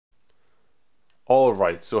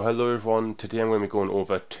Alright, so hello everyone. Today I'm going to be going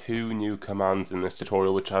over two new commands in this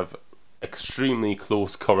tutorial which have extremely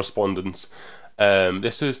close correspondence.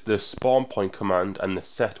 This is the spawn point command and the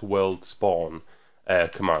setworldspawn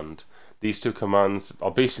command. These two commands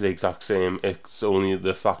are basically the exact same. It's only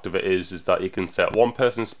the fact of it is that you can set one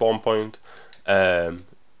person's spawn point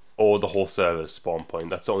or the whole server's spawn point.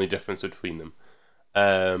 That's the only difference between them.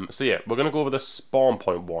 So yeah, we're going to go over the spawn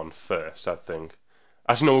point one first, I think.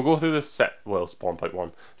 Actually, no, we'll go through the setworldspawn point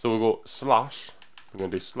one. So we'll go slash, we're going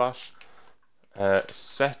to do slash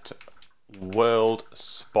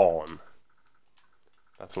setworldspawn.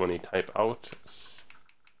 That's the one you type out. Spawn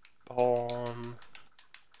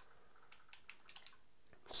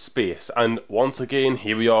space. And once again,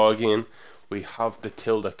 here we are again. We have the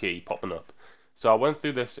tilde key popping up. So I went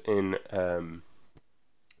through this in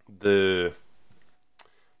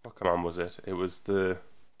what command was it? It was the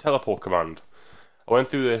teleport command. I went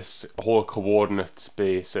through this whole coordinates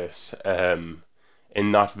basis in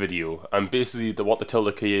that video, and basically what the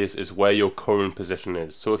tilde key is where your current position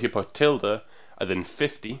is. So if you put tilde and then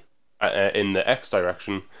 50 in the x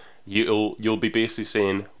direction, you'll be basically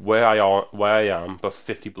saying where I am, but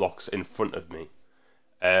 50 blocks in front of me.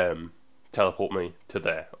 Teleport me to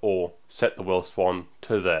there, or set the world spawn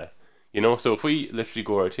to there. You know, so if we literally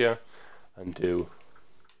go right here and do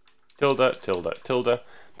tilde, tilde, tilde,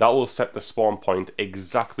 that will set the spawn point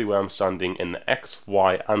exactly where I'm standing in the X,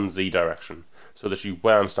 Y, and Z direction. So literally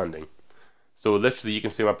where I'm standing. So literally you can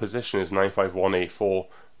see my position is 95184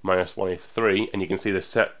 minus 183, and you can see the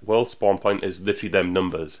set world spawn point is literally them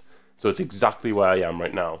numbers. So it's exactly where I am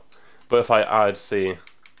right now. But if I add, say,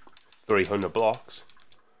 300 blocks,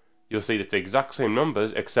 you'll see it's the exact same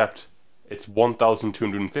numbers, except it's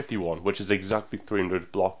 1251, which is exactly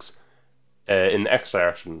 300 blocks in the X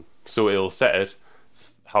direction. So it'll set it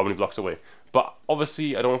how many blocks away. But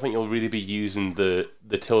obviously I don't think you'll really be using the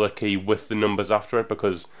tilde key with the numbers after it,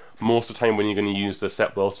 because most of the time when you're going to use the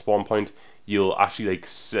set world spawn point, you'll actually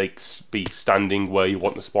be standing where you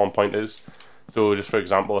want the spawn point is. So just for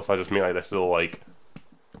example, if I just make like this little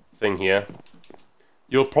thing here,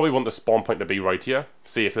 you'll probably want the spawn point to be right here.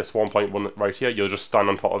 See, if the spawn point wasn't right here, you'll just stand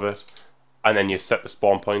on top of it and then you set the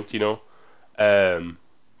spawn point, you know.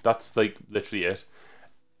 That's literally it.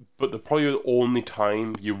 But probably the only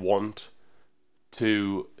time you want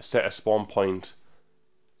to set a spawn point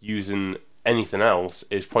using anything else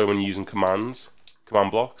is probably when you're using command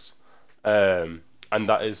blocks, and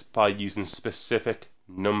that is by using specific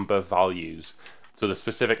number values. So the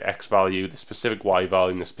specific X value, the specific Y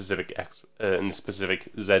value, and the specific and the specific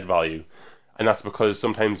Z value. And that's because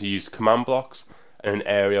sometimes you use command blocks in an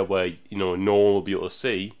area where no one will be able to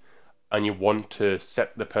see, and you want to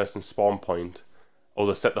set the person's spawn point, or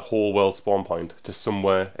to set the whole world spawn point to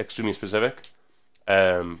somewhere extremely specific,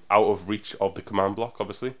 out of reach of the command block,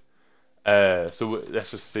 obviously. So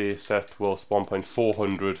let's just say set world spawn point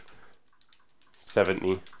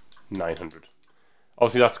 470, 900.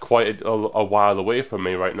 Obviously that's quite a while away from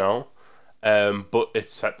me right now, but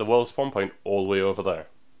it's set the world spawn point all the way over there.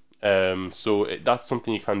 So that's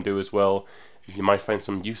something you can do as well. You might find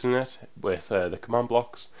some use in it with the command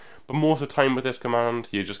blocks. But most of the time with this command,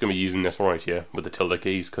 you're just going to be using this one right here with the tilde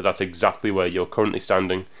keys, because that's exactly where you're currently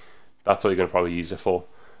standing. That's what you're going to probably use it for.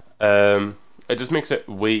 It just makes it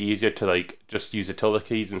way easier to just use the tilde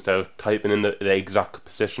keys instead of typing in the exact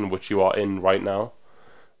position which you are in right now.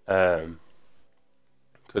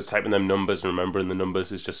 Because typing them numbers and remembering the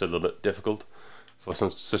numbers is just a little bit difficult for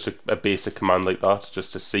such a basic command like that,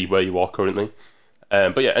 just to see where you are currently.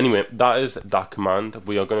 But yeah, anyway, that is that command.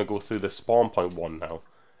 We are going to go through the spawn point one now.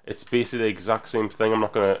 It's basically the exact same thing. I'm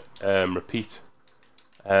not going to repeat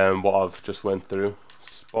what I've just went through.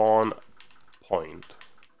 Spawn point.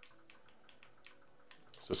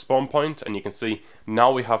 So spawn point, and you can see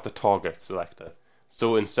now we have the target selector.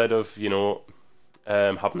 So instead of having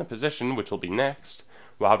the position, which will be next,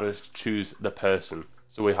 we'll have to choose the person.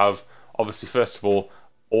 So we have obviously first of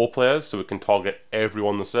all players, so we can target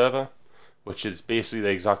everyone on the server, which is basically the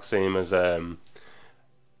exact same as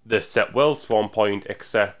the set world spawn point,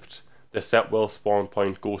 except the set world spawn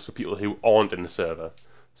point goes for people who aren't in the server.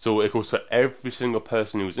 So it goes for every single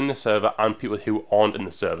person who's in the server and people who aren't in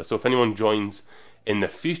the server. So if anyone joins in the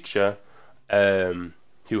future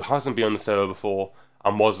who hasn't been on the server before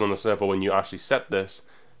and wasn't on the server when you actually set this,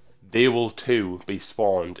 they will too be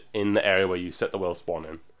spawned in the area where you set the world spawn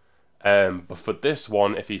in. But for this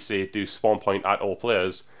one, if you say do spawn point at all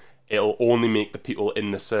players, it'll only make the people in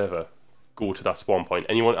the server go to that spawn point.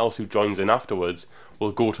 Anyone else who joins in afterwards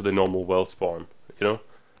will go to the normal world spawn,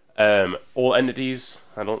 all entities,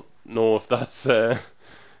 I don't know if that's if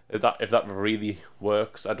that really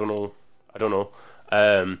works. I don't know. I don't know.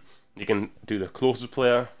 You can do the closest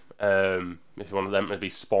player. If you want them to be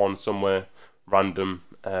spawned somewhere random.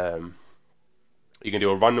 You can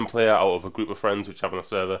do a random player out of a group of friends which have on a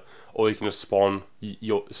server, or you can just spawn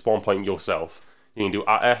point yourself. You can do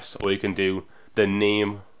 @s, or you can do the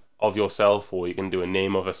name of yourself, or you can do a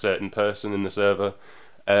name of a certain person in the server.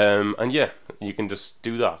 And yeah, you can just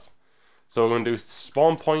do that. So I'm going to do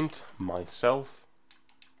spawn point myself,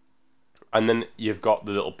 and then you've got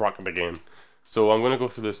the little bracket again. So I'm going to go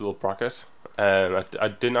through this little bracket.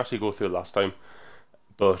 I didn't actually go through it last time,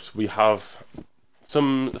 but we have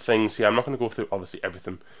some things here. I'm not going to go through obviously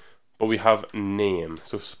everything, but we have name.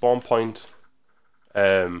 So spawn point.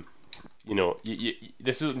 You know,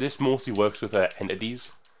 this mostly works with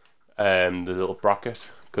entities. The little bracket,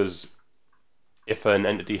 because if an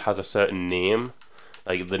entity has a certain name,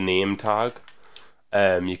 like the name tag,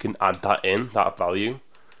 you can add that in, that value.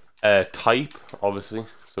 Type, obviously,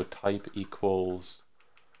 so type equals,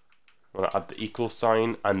 I'm going to add the equal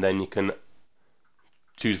sign, and then you can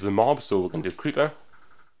choose the mob, so we're going to do creeper,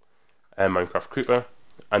 Minecraft creeper,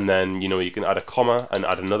 and then, you know, you can add a comma and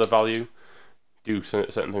add another value, do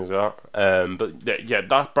certain things like that. But yeah,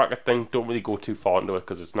 that bracket thing, don't really go too far into it,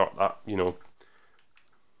 because it's not that, you know,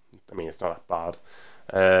 I mean, it's not that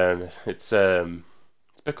bad. It's a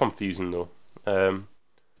bit confusing though.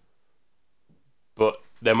 But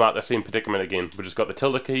then we're at the same predicament again. We just got the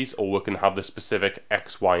tilde keys, or we can have the specific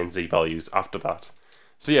X, Y, and Z values after that.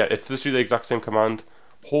 So yeah, it's literally the exact same command.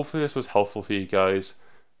 Hopefully this was helpful for you guys.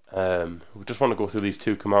 We just want to go through these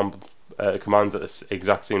two commands at the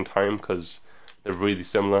exact same time, because they're really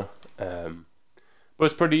similar. But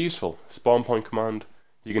it's pretty useful. Spawn point command.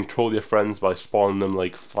 You can troll your friends by spawning them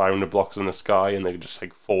like 500 blocks in the sky, and they just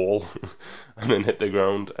like fall and then hit the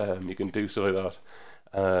ground. You can do stuff like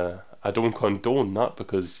that. I don't condone that,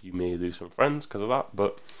 because you may lose some friends because of that,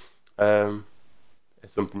 but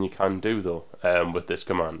it's something you can do though, with this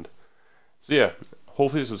command. So yeah,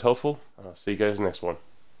 hopefully this was helpful, and I'll see you guys in the next one.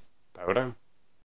 Bye down.